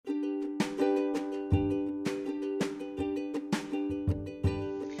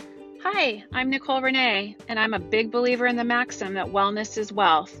Hi, I'm Nicole Renee, and I'm a big believer in the maxim that wellness is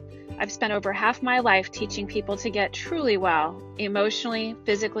wealth. I've spent over half my life teaching people to get truly well, emotionally,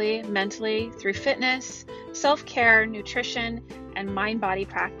 physically, mentally, through fitness, self-care, nutrition, and mind-body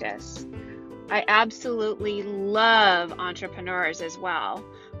practice. I absolutely love entrepreneurs as well.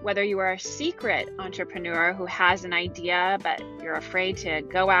 Whether you are a secret entrepreneur who has an idea, but you're afraid to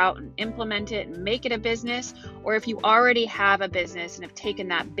go out and implement it and make it a business, or if you already have a business and have taken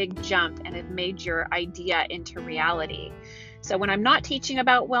that big jump and have made your idea into reality. So when I'm not teaching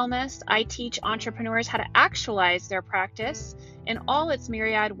about wellness, I teach entrepreneurs how to actualize their practice in all its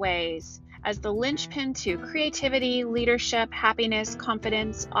myriad ways as the linchpin to creativity, leadership, happiness,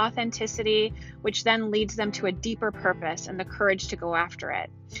 confidence, authenticity, which then leads them to a deeper purpose and the courage to go after it.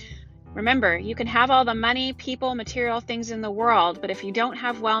 Remember, you can have all the money, people, material things in the world, but if you don't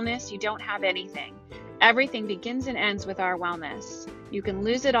have wellness, you don't have anything. Everything begins and ends with our wellness. You can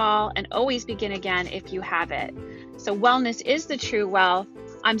lose it all and always begin again if you have it. So wellness is the true wealth.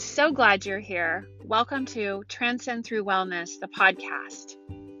 I'm so glad you're here. Welcome to Transcend Through Wellness, the podcast.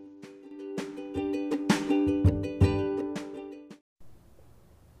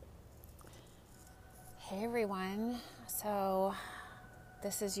 Hey everyone. So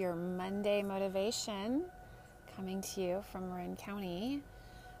this is your Monday motivation coming to you from Marin County.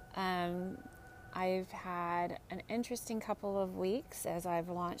 I've had an interesting couple of weeks as I've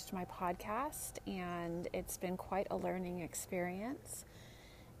launched my podcast, and it's been quite a learning experience.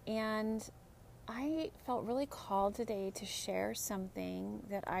 And I felt really called today to share something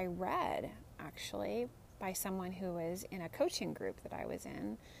that I read, actually, by someone who was in a coaching group that I was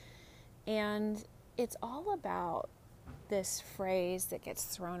in. And it's all about this phrase that gets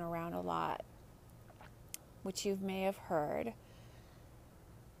thrown around a lot, which you may have heard,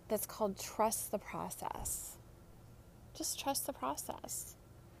 that's called trust the process. Just trust the process.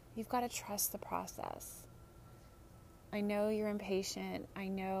 You've got to trust the process. I know you're impatient. I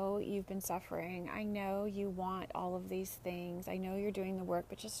know you've been suffering. I know you want all of these things. I know you're doing the work,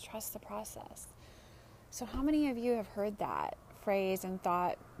 but just trust the process. So how many of you have heard that phrase and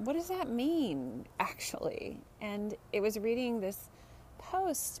thought, what does that mean, actually? And it was reading this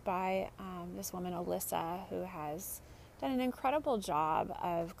post by this woman, Alyssa, who has done an incredible job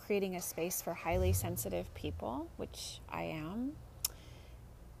of creating a space for highly sensitive people, which I am,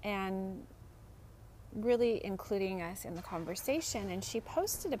 and really including us in the conversation. And she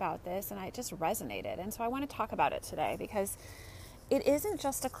posted about this, and it just resonated. And so I want to talk about it today because it isn't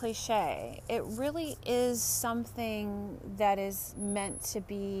just a cliche. It really is something that is meant to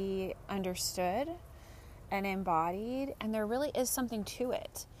be understood and embodied, and there really is something to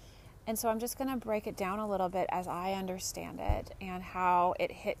it. And so I'm just going to break it down a little bit as I understand it and how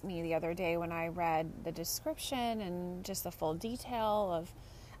it hit me the other day when I read the description and just the full detail of,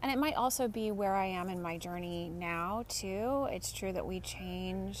 and it might also be where I am in my journey now too. It's true that we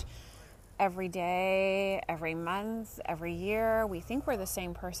change every day, every month, every year. We think we're the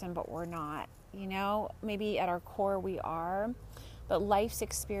same person, but we're not. You know, maybe at our core we are, but life's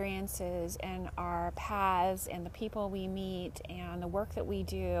experiences and our paths and the people we meet and the work that we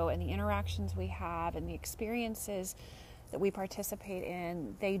do and the interactions we have and the experiences that we participate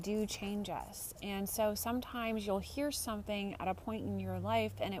in, they do change us. And so sometimes you'll hear something at a point in your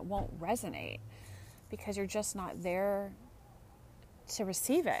life and it won't resonate because you're just not there to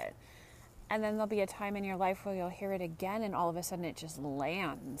receive it. And then there'll be a time in your life where you'll hear it again and all of a sudden it just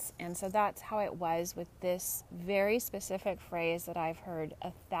lands. And so that's how it was with this very specific phrase that I've heard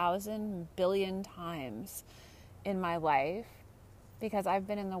 1,000 billion times in my life because I've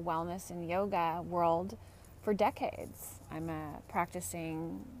been in the wellness and yoga world for decades. I'm a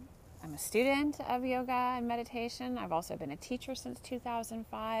student of yoga and meditation. I've also been a teacher since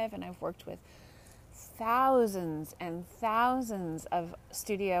 2005, and I've worked with thousands and thousands of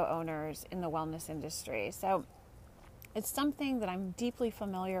studio owners in the wellness industry. So it's something that I'm deeply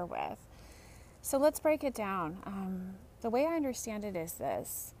familiar with. So let's break it down. The way I understand it is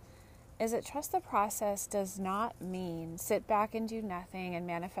this, is that trust the process does not mean sit back and do nothing and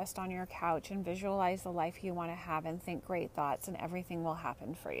manifest on your couch and visualize the life you want to have and think great thoughts and everything will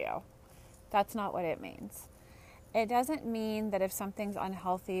happen for you. That's not what it means. It doesn't mean that if something's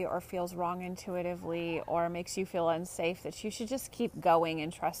unhealthy or feels wrong intuitively or makes you feel unsafe that you should just keep going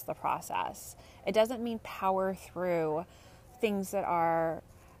and trust the process. It doesn't mean power through things that are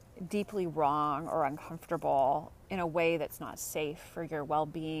deeply wrong or uncomfortable in a way that's not safe for your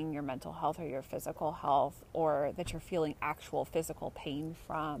well-being, your mental health, or your physical health, or that you're feeling actual physical pain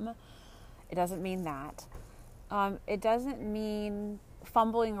from. It doesn't mean that. It doesn't mean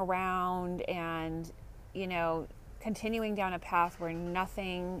fumbling around and, continuing down a path where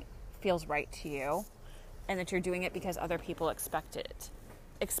nothing feels right to you, and that you're doing it because other people expect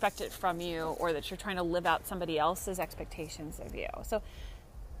it from you, or that you're trying to live out somebody else's expectations of you. So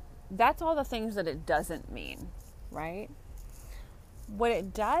that's all the things that it doesn't mean, right? What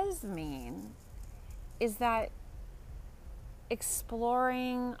it does mean is that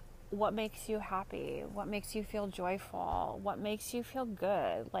exploring what makes you happy, what makes you feel joyful, what makes you feel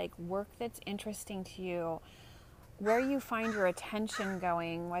good, like work that's interesting to you, where you find your attention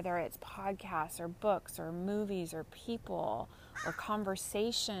going, whether it's podcasts or books or movies or people or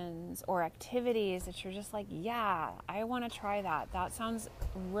conversations or activities that you're just like, yeah, I want to try that. That sounds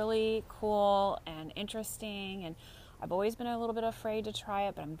really cool and interesting, and I've always been a little bit afraid to try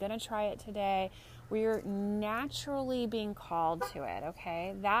it, but I'm going to try it today. Where you're naturally being called to it,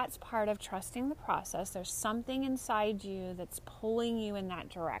 okay? That's part of trusting the process. There's something inside you that's pulling you in that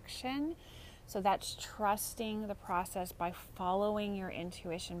direction. So that's trusting the process by following your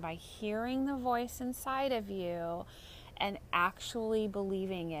intuition, by hearing the voice inside of you and actually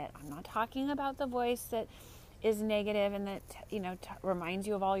believing it. I'm not talking about the voice that is negative and that, reminds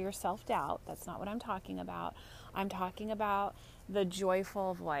you of all your self-doubt. That's not what I'm talking about. I'm talking about the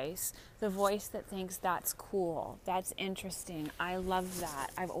joyful voice, the voice that thinks that's cool, that's interesting, I love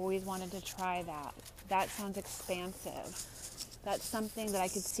that, I've always wanted to try that, that sounds expansive, that's something that I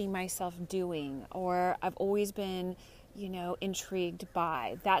could see myself doing, or I've always been, intrigued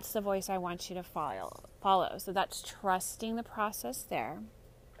by. That's the voice I want you to follow. So that's trusting the process there.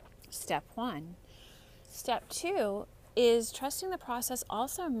 Step 1. Step 2 is trusting the process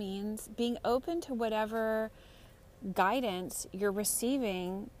also means being open to whatever guidance you're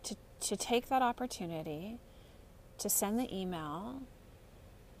receiving, to take that opportunity, to send the email,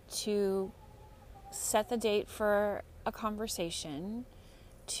 to set the date for a conversation,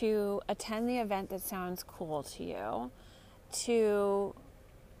 to attend the event that sounds cool to you, to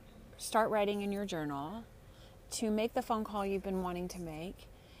start writing in your journal, to make the phone call you've been wanting to make.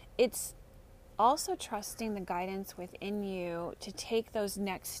 It's also trusting the guidance within you to take those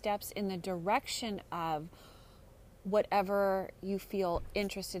next steps in the direction of whatever you feel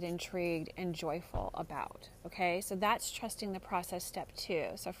interested, intrigued, and joyful about. Okay, so that's trusting the process, step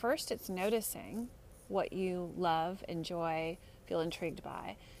 2. So first it's noticing what you love, enjoy, feel intrigued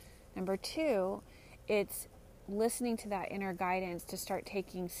by. Number 2, it's listening to that inner guidance to start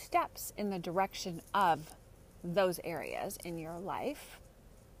taking steps in the direction of those areas in your life,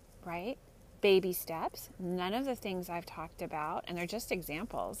 right? Baby steps. None of the things I've talked about, and they're just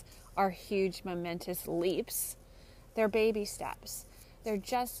examples, are huge, momentous leaps. They're baby steps. They're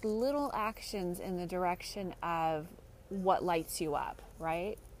just little actions in the direction of what lights you up,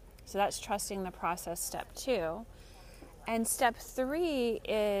 right? So that's trusting the process, step 2. And step 3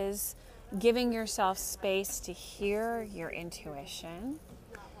 is giving yourself space to hear your intuition.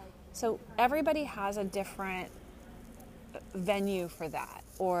 So everybody has a different venue for that,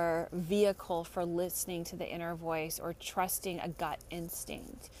 or vehicle for listening to the inner voice or trusting a gut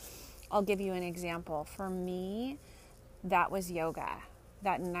instinct. I'll give you an example. For me, that was yoga.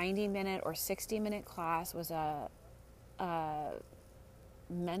 That 90-minute or 60-minute class was a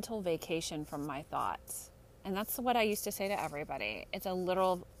mental vacation from my thoughts. And that's what I used to say to everybody. It's a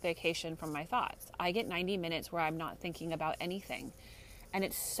literal vacation from my thoughts. I get 90 minutes where I'm not thinking about anything. And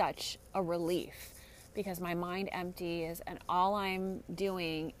it's such a relief because my mind empties and all I'm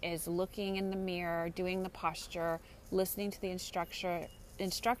doing is looking in the mirror, doing the posture, listening to the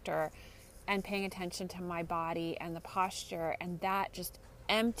instructor and paying attention to my body and the posture, and that just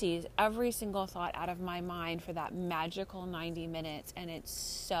empties every single thought out of my mind for that magical 90 minutes, and it's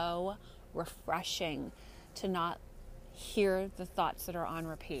so refreshing to not hear the thoughts that are on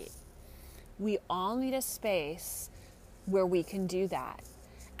repeat. We all need a space where we can do that,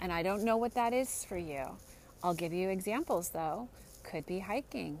 and I don't know what that is for you. I'll give you examples though. Could be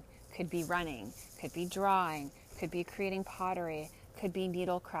hiking, could be running, could be drawing, could be creating pottery, could be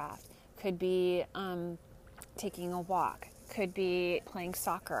needlecraft, could be taking a walk, could be playing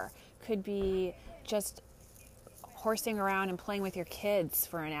soccer, could be just horsing around and playing with your kids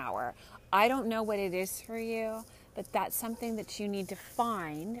for an hour. I don't know what it is for you, but that's something that you need to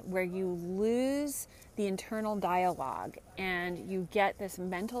find where you lose the internal dialogue and you get this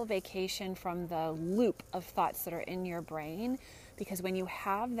mental vacation from the loop of thoughts that are in your brain. Because when you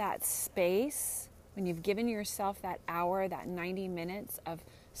have that space, when you've given yourself that hour, that 90 minutes of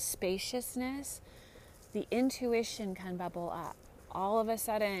spaciousness, the intuition can bubble up. All of a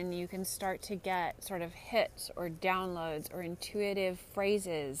sudden, you can start to get sort of hits or downloads or intuitive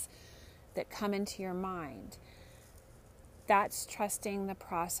phrases that come into your mind. That's trusting the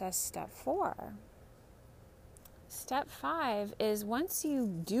process, step 4. step 5 is once you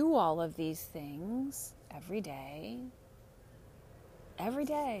do all of these things every day,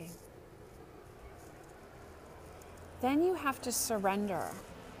 then you have to surrender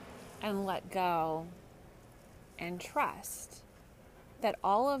and let go and trust that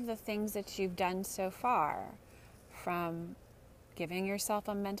all of the things that you've done so far, from giving yourself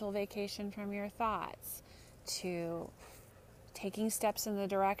a mental vacation from your thoughts, to taking steps in the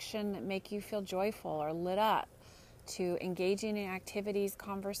direction that make you feel joyful or lit up, to engaging in activities,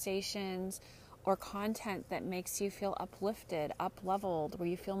 conversations, or content that makes you feel uplifted, up-leveled, where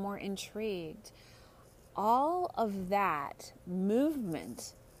you feel more intrigued. All of that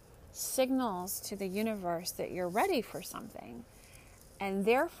movement signals to the universe that you're ready for something, and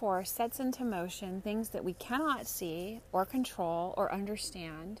therefore sets into motion things that we cannot see or control or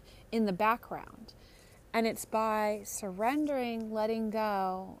understand in the background. And it's by surrendering, letting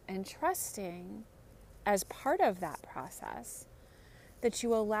go, and trusting as part of that process that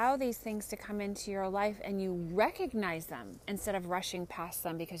you allow these things to come into your life and you recognize them instead of rushing past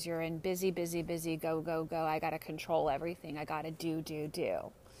them because you're in busy, go. I got to control everything. I got to do.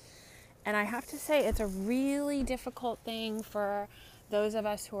 And I have to say, it's a really difficult thing for those of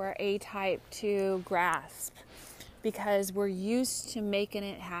us who are A-type to grasp, because we're used to making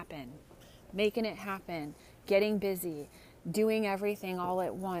it happen, getting busy, doing everything all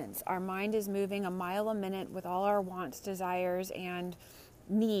at once. Our mind is moving a mile a minute with all our wants, desires, and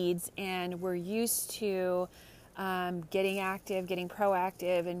needs, and we're used to getting active, getting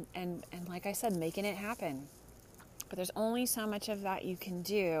proactive, and like I said, making it happen. But there's only so much of that you can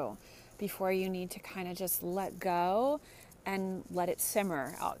do before you need to kind of just let go and let it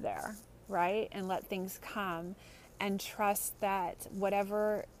simmer out there, right? And let things come and trust that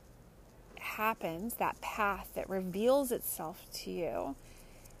whatever happens, that path that reveals itself to you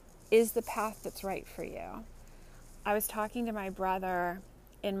is the path that's right for you. I was talking to my brother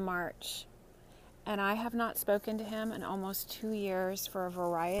in March, and I have not spoken to him in almost 2 years for a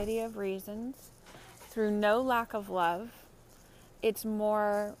variety of reasons. Through no lack of love, it's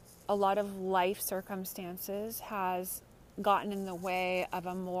more a lot of life circumstances has gotten in the way of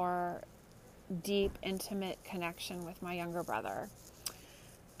a more deep, intimate connection with my younger brother.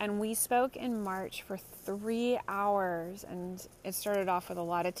 And we spoke in March for 3 hours, and it started off with a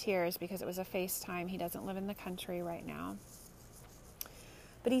lot of tears because it was a FaceTime. He doesn't live in the country right now.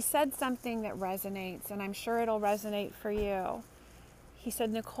 But he said something that resonates, and I'm sure it'll resonate for you. He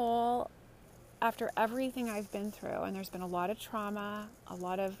said, Nicole, after everything I've been through, and there's been a lot of trauma, a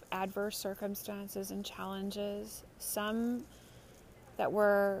lot of adverse circumstances and challenges, some that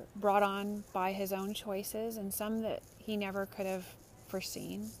were brought on by his own choices and some that he never could have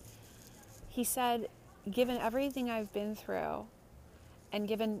foreseen. He said, given everything I've been through and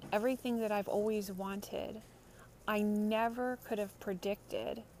given everything that I've always wanted, I never could have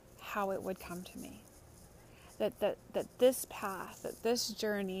predicted how it would come to me. That this path, that this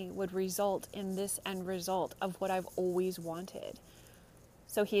journey would result in this end result of what I've always wanted.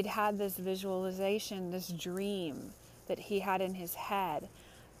 So he'd had this visualization, this dream that he had in his head,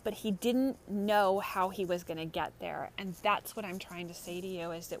 but he didn't know how he was going to get there. And that's what I'm trying to say to you,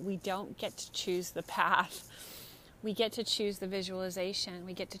 is that we don't get to choose the path. We get to choose the visualization.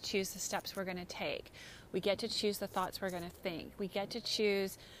 We get to choose the steps we're going to take. We get to choose the thoughts we're going to think. We get to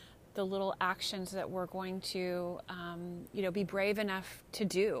choose the little actions that we're going to, be brave enough to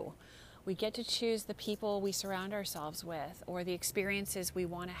do. We get to choose the people we surround ourselves with, or the experiences we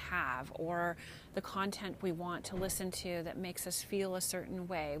want to have, or the content we want to listen to that makes us feel a certain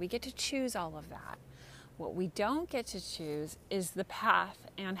way. We get to choose all of that. What we don't get to choose is the path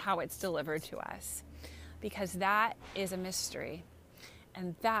and how it's delivered to us, because that is a mystery.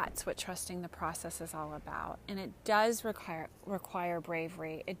 And that's what trusting the process is all about. And it does require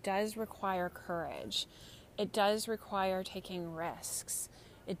bravery. It does require courage. It does require taking risks.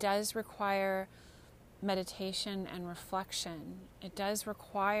 It does require meditation and reflection. It does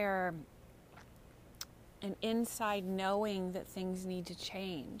require an inside knowing that things need to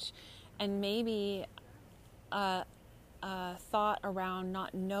change. And maybe a thought around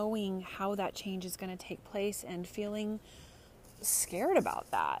not knowing how that change is going to take place and feeling scared about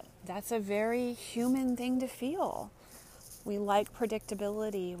that. That's a very human thing to feel. We like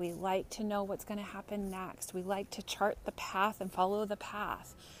predictability. We like to know what's going to happen next. We like to chart the path and follow the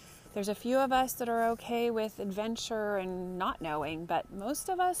path. There's a few of us that are okay with adventure and not knowing, but most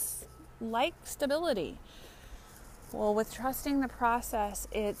of us like stability. Well, with trusting the process,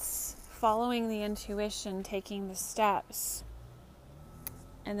 it's following the intuition, taking the steps,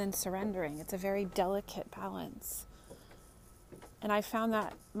 and then surrendering. It's a very delicate balance. And I found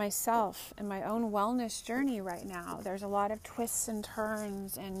that myself in my own wellness journey right now. There's a lot of twists and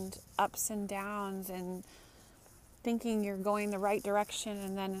turns and ups and downs and thinking you're going the right direction,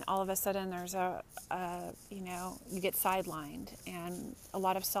 and then all of a sudden there's you get sidelined and a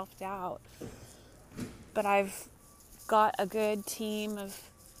lot of self-doubt. But I've got a good team of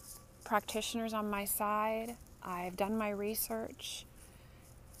practitioners on my side. I've done my research,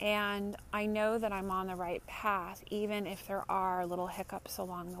 and I know that I'm on the right path, even if there are little hiccups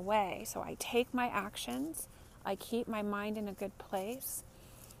along the way. So I take my actions, I keep my mind in a good place,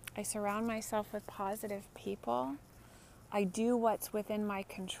 I surround myself with positive people, I do what's within my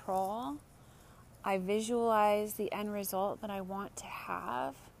control, I visualize the end result that I want to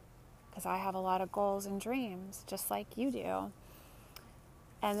have, because I have a lot of goals and dreams, just like you do.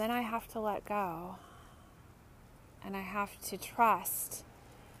 And then I have to let go. And I have to trust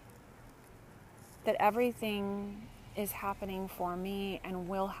that everything is happening for me and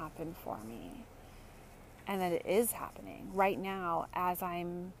will happen for me. And that it is happening right now as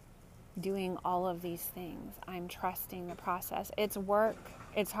I'm doing all of these things. I'm trusting the process. It's work.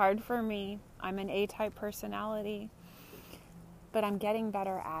 It's hard for me. I'm an A-type personality. But I'm getting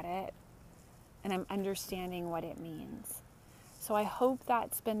better at it. And I'm understanding what it means. So I hope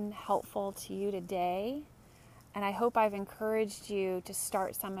that's been helpful to you today. And I hope I've encouraged you to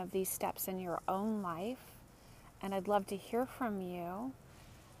start some of these steps in your own life. And I'd love to hear from you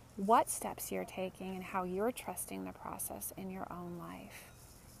what steps you're taking and how you're trusting the process in your own life.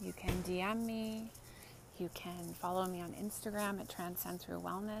 You can DM me. You can follow me on Instagram at Transcend Through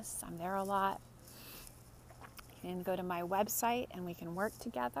Wellness. I'm there a lot. You can go to my website and we can work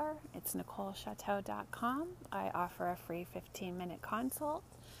together. It's NicoleChateau.com. I offer a free 15-minute consult.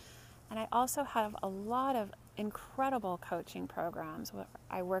 And I also have a lot of incredible coaching programs where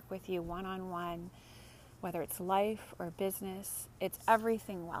I work with you one-on-one, whether it's life or business. It's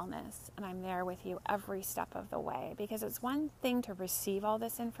everything wellness. And I'm there with you every step of the way, because it's one thing to receive all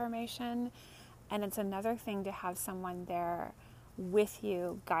this information, and it's another thing to have someone there with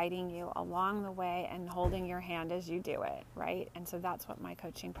you, guiding you along the way and holding your hand as you do it, right? And so that's what my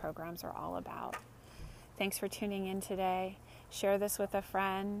coaching programs are all about. Thanks for tuning in today. Share this with a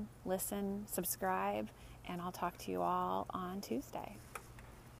friend, listen, subscribe, and I'll talk to you all on Tuesday.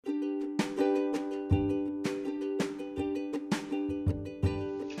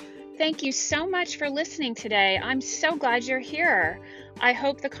 Thank you so much for listening today. I'm so glad you're here. I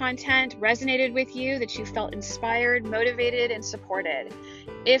hope the content resonated with you, that you felt inspired, motivated, and supported.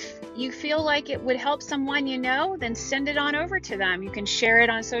 If you feel like it would help someone you know, then send it on over to them. You can share it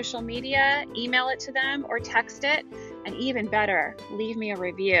on social media, email it to them, or text it. And even better, leave me a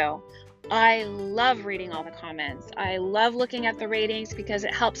review. I love reading all the comments. I love looking at the ratings because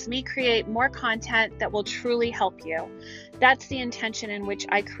it helps me create more content that will truly help you. That's the intention in which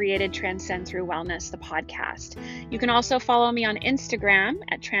I created Transcend Through Wellness, the podcast. You can also follow me on Instagram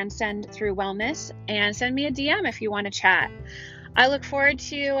at Transcend Through Wellness and send me a DM if you want to chat. I look forward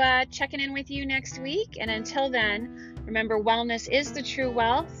to checking in with you next week. And until then, remember, wellness is the true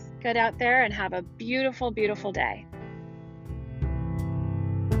wealth. Get out there and have a beautiful, beautiful day.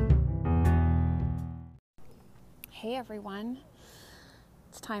 Hey everyone,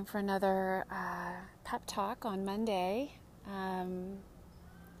 it's time for another pep talk on Monday.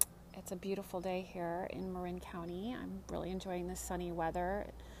 It's a beautiful day here in Marin County. I'm really enjoying the sunny weather.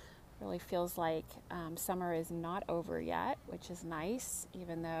 It really feels like summer is not over yet, which is nice,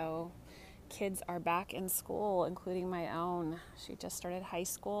 even though kids are back in school, including my own. She just started high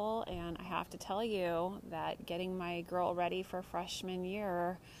school, and I have to tell you that getting my girl ready for freshman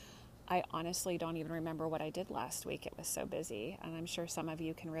year, I honestly don't even remember what I did last week. It was so busy, and I'm sure some of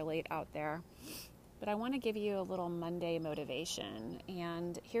you can relate out there. But I want to give you a little Monday motivation,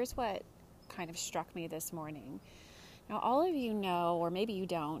 and here's what kind of struck me this morning. Now, all of you know, or maybe you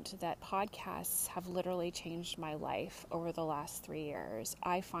don't, that podcasts have literally changed my life over the last 3 years.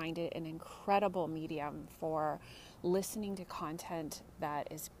 I find it an incredible medium for listening to content that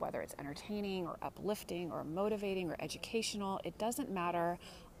is, whether it's entertaining or uplifting or motivating or educational, it doesn't matter.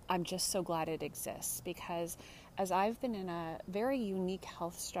 I'm just so glad it exists, because as I've been in a very unique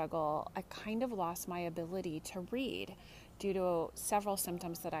health struggle, I kind of lost my ability to read due to several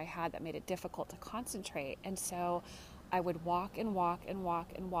symptoms that I had that made it difficult to concentrate. And so I would walk and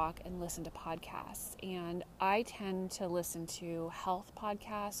listen to podcasts. And I tend to listen to health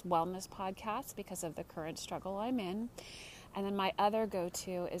podcasts, wellness podcasts, because of the current struggle I'm in. And then my other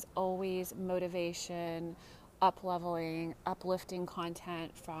go-to is always motivation, up-leveling, uplifting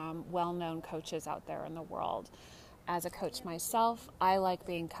content from well-known coaches out there in the world. As a coach myself, I like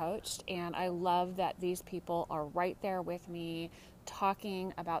being coached, and I love that these people are right there with me,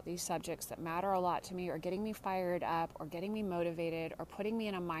 talking about these subjects that matter a lot to me, or getting me fired up, or getting me motivated, or putting me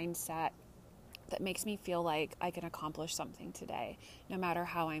in a mindset that makes me feel like I can accomplish something today, no matter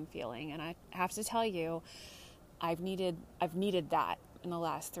how I'm feeling. And I have to tell you, I've needed that in the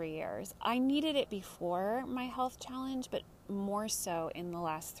last 3 years. I needed it before my health challenge, but more so in the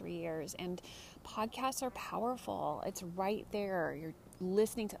last 3 years. And podcasts are powerful. It's right there. You're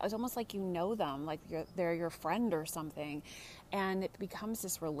listening to, it's almost like you know them, like they're your friend or something. And it becomes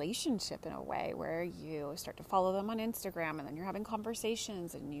this relationship in a way where you start to follow them on Instagram, and then you're having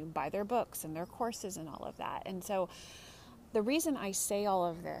conversations, and you buy their books and their courses and all of that. And so the reason I say all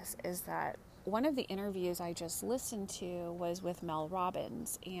of this is that one of the interviews I just listened to was with Mel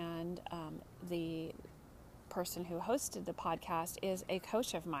Robbins, and the person who hosted the podcast is a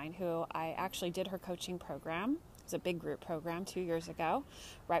coach of mine who I actually did her coaching program. It was a big group program 2 years ago,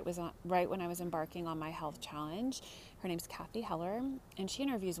 right when I was embarking on my health challenge. Her name's Kathy Heller, and she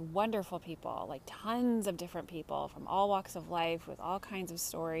interviews wonderful people, like tons of different people from all walks of life with all kinds of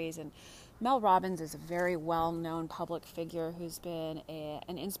stories. And Mel Robbins is a very well-known public figure who's been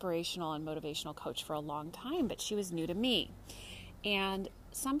an inspirational and motivational coach for a long time, but she was new to me. And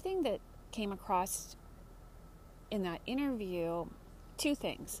something that came across in that interview, two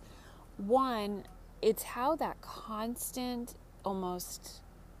things. One, it's how that constant, almost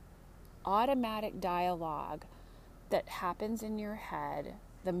automatic dialogue that happens in your head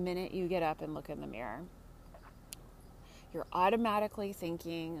the minute you get up and look in the mirror. You're automatically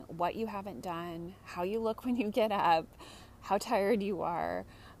thinking what you haven't done, how you look when you get up, how tired you are,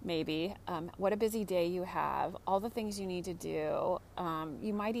 maybe, what a busy day you have, all the things you need to do.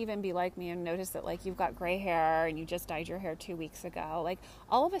 You might even be like me and notice that like you've got gray hair and you just dyed your hair 2 weeks ago. Like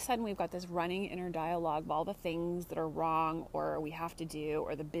all of a sudden we've got this running inner dialogue of all the things that are wrong or we have to do,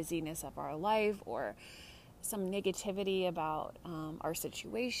 or the busyness of our life, or some negativity about our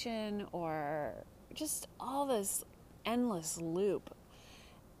situation, or just all this endless loop.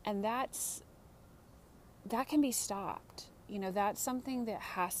 And that can be stopped. You know, that's something that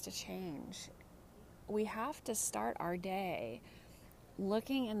has to change. We have to start our day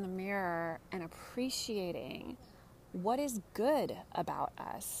looking in the mirror and appreciating what is good about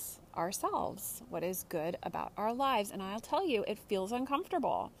us, ourselves, what is good about our lives. And I'll tell you, it feels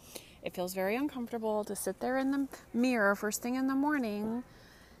uncomfortable. It feels very uncomfortable to sit there in the mirror first thing in the morning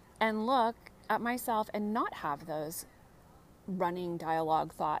and look at myself and not have those running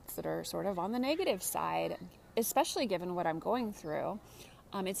dialogue thoughts that are sort of on the negative side, especially given what I'm going through.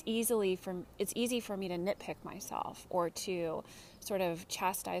 It's easy for me to nitpick myself, or to sort of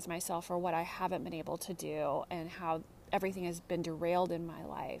chastise myself for what I haven't been able to do and how everything has been derailed in my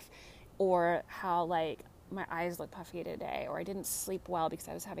life, or how like my eyes look puffy today, or I didn't sleep well because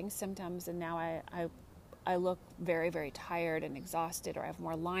I was having symptoms and now I look very, very tired and exhausted, or I have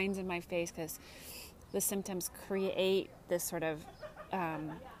more lines in my face because the symptoms create this sort of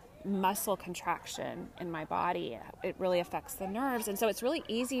muscle contraction in my body. It really affects the nerves. And so it's really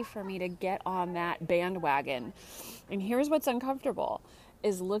easy for me to get on that bandwagon. And here's what's uncomfortable,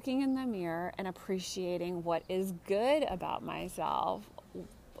 is looking in the mirror and appreciating what is good about myself,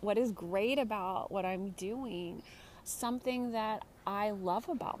 what is great about what I'm doing, something that I love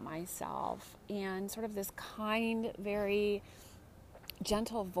about myself, and sort of this kind, very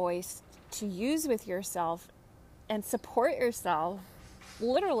gentle voice to use with yourself and support yourself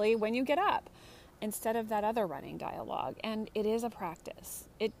literally when you get up, instead of that other running dialogue. And it is a practice.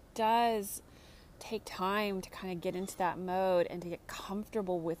 It does take time to kind of get into that mode and to get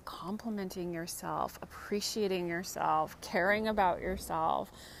comfortable with complimenting yourself, appreciating yourself, caring about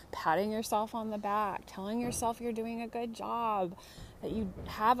yourself, patting yourself on the back, telling yourself you're doing a good job, that you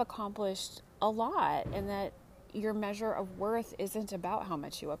have accomplished a lot, and that your measure of worth isn't about how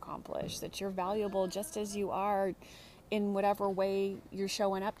much you accomplish, that you're valuable just as you are in whatever way you're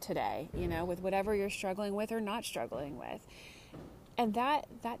showing up today, you know, with whatever you're struggling with or not struggling with. And that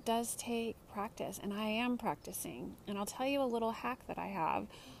does take practice, and I am practicing. And I'll tell you a little hack that I have.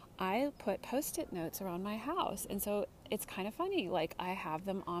 I put Post-it notes around my house, and so it's kind of funny. Like, I have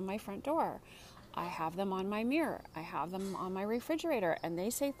them on my front door. I have them on my mirror. I have them on my refrigerator, and they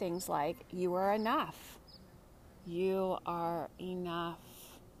say things like, "You are enough. You are enough.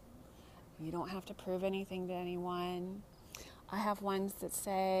 You don't have to prove anything to anyone." I have ones that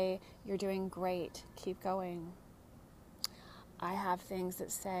say, "You're doing great. Keep going." I have things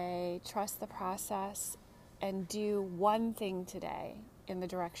that say, "Trust the process and do one thing today in the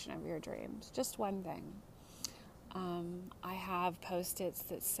direction of your dreams." Just one thing. I have Post-its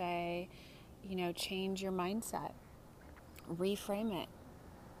that say, you know, change your mindset. Reframe it.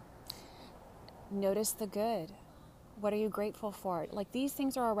 Notice the good. What are you grateful for? Like, these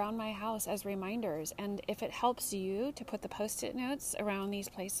things are around my house as reminders. And if it helps you to put the Post-it notes around these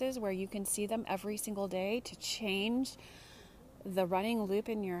places where you can see them every single day to change the running loop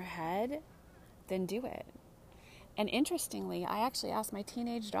in your head, then do it. And interestingly, I actually asked my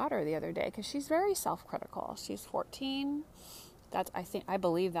teenage daughter the other day, because she's very self-critical. She's 14. I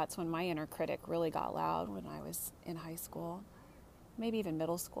believe that's when my inner critic really got loud, when I was in high school, maybe even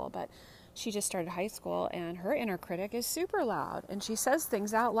middle school. But she just started high school, and her inner critic is super loud, and she says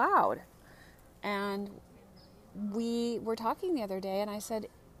things out loud. And we were talking the other day, and I said,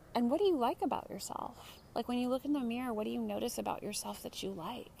 and what do you like about yourself? Like, when you look in the mirror, what do you notice about yourself that you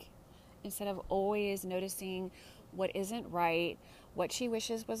like? Instead of always noticing what isn't right, what she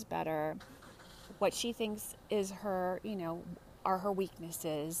wishes was better, what she thinks is her, are her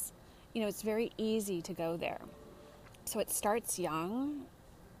weaknesses. It's very easy to go there. So it starts young,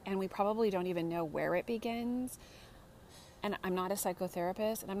 and we probably don't even know where it begins. And I'm not a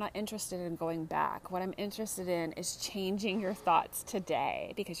psychotherapist, and I'm not interested in going back. What I'm interested in is changing your thoughts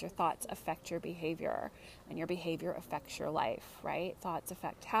today, because your thoughts affect your behavior, and your behavior affects your life, right? Thoughts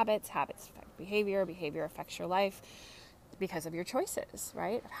affect habits, habits affect behavior, behavior affects your life because of your choices,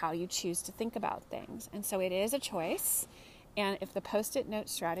 right? How you choose to think about things. And so it is a choice. And if the Post-it note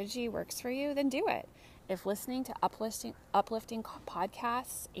strategy works for you, then do it. If listening to uplifting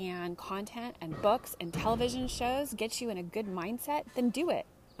podcasts and content and books and television shows gets you in a good mindset, then do it.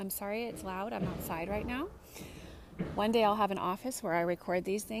 I'm sorry it's loud. I'm outside right now. One day I'll have an office where I record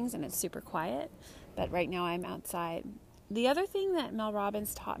these things and it's super quiet, but right now I'm outside. The other thing that Mel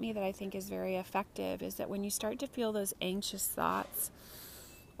Robbins taught me that I think is very effective is that when you start to feel those anxious thoughts,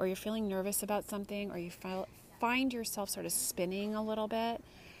 or you're feeling nervous about something, or you find yourself sort of spinning a little bit,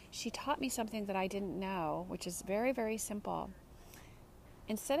 she taught me something that I didn't know, which is very, very simple.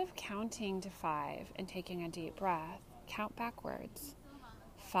 Instead of counting to 5 and taking a deep breath, count backwards.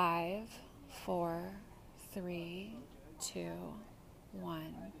 5, 4, 3, 2,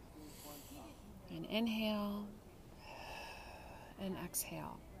 1. And inhale and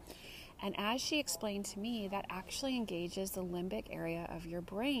exhale. And as she explained to me, that actually engages the limbic area of your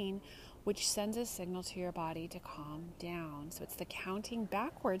brain, which sends a signal to your body to calm down. So it's the counting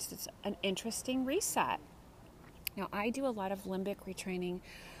backwards that's an interesting reset. Now, I do a lot of limbic retraining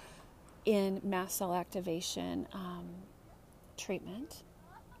in mast cell activation treatment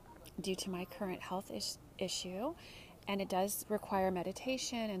due to my current health issue. And it does require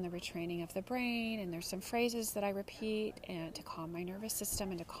meditation and the retraining of the brain. And there's some phrases that I repeat and to calm my nervous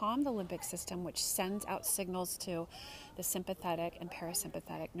system and to calm the limbic system, which sends out signals to the sympathetic and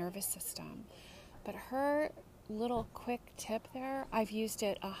parasympathetic nervous system. But her little quick tip there, I've used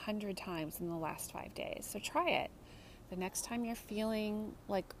it 100 times in the last 5 days. So try it. The next time you're feeling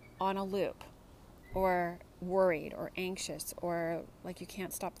like on a loop, or worried or anxious, or like you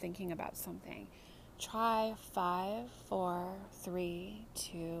can't stop thinking about something, try 5, 4, 3,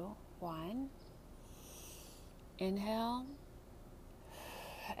 2, 1. Inhale,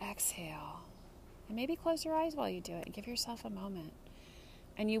 exhale, and maybe close your eyes while you do it and give yourself a moment,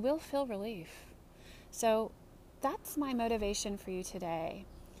 and you will feel relief. So that's my motivation for you today.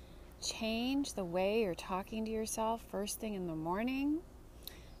 Change the way you're talking to yourself first thing in the morning.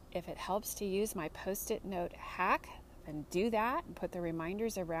 If it helps to use my Post-it note hack, then do that and put the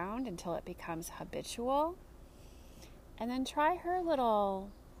reminders around until it becomes habitual. And then try her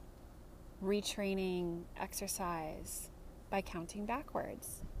little retraining exercise by counting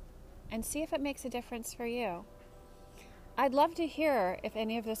backwards and see if it makes a difference for you. I'd love to hear if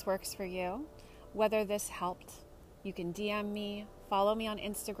any of this works for you, whether this helped. You can DM me, follow me on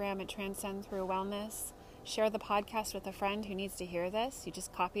Instagram at Transcend Through Wellness. Share the podcast with a friend who needs to hear this. You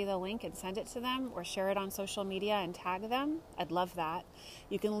just copy the link and send it to them, or share it on social media and tag them. I'd love that.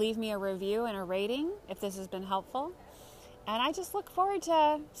 You can leave me a review and a rating if this has been helpful. And I just look forward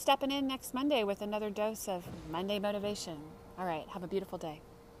to stepping in next Monday with another dose of Monday motivation. All right, have a beautiful day.